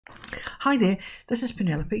Hi there, this is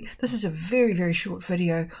Penelope. This is a very short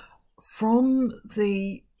video from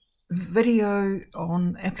the video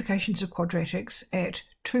on applications of quadratics at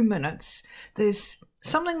 2 minutes. There's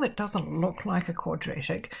something that doesn't look like a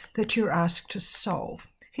quadratic that you're asked to solve.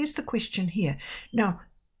 Here's the question here. Now,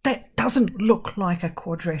 that doesn't look like a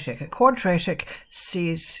quadratic. A quadratic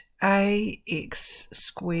says ax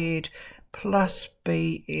squared plus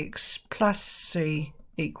bx plus c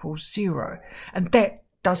equals 0, and that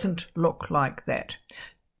doesn't look like that.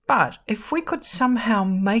 But if we could somehow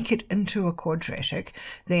make it into a quadratic,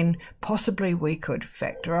 then possibly we could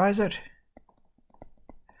factorize it.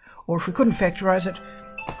 Or if we couldn't factorize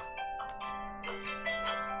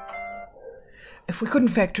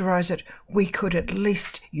it, we could at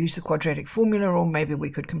least use the quadratic formula, or maybe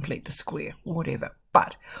we could complete the square, or whatever.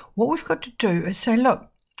 But what we've got to do is say, look,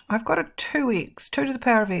 I've got a 2x, 2 to the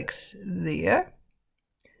power of x there.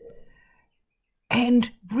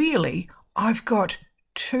 And really, I've got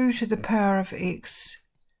 2 to the power of x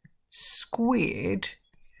squared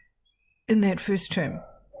in that first term.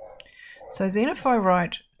 So then if I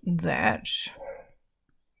write that,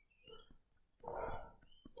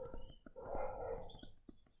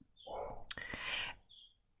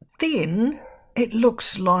 then it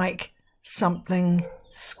looks like something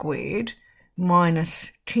squared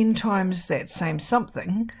minus 10 times that same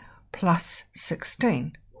something plus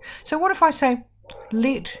 16. So what if I say,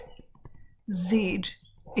 let z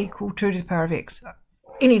equal 2 to the power of x?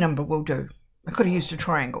 Any number will do. I could have used a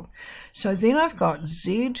triangle. So then I've got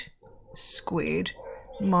z squared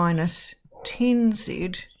minus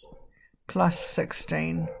 10z plus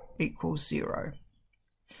 16 equals 0.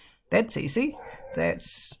 That's easy.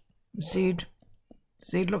 That's z.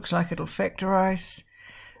 Z looks like it'll factorize.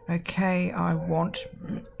 Okay, I want,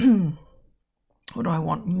 what do I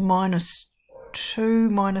want? Minus 2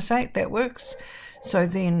 minus 8, that works. So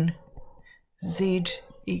then z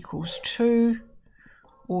equals 2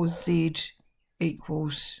 or z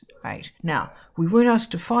equals 8. Now, we weren't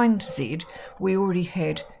asked to find z. We already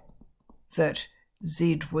had that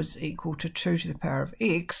z was equal to 2 to the power of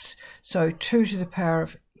x. So 2 to the power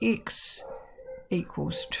of x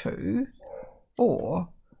equals 2, or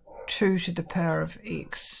 2 to the power of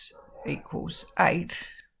x equals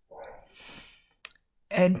 8.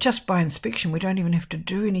 And just by inspection, we don't even have to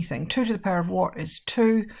do anything. 2 to the power of what is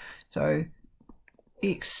 2? So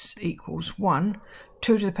x equals 1.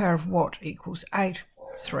 2 to the power of what equals 8?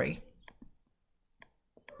 3.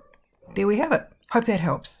 There we have it. Hope that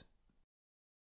helps.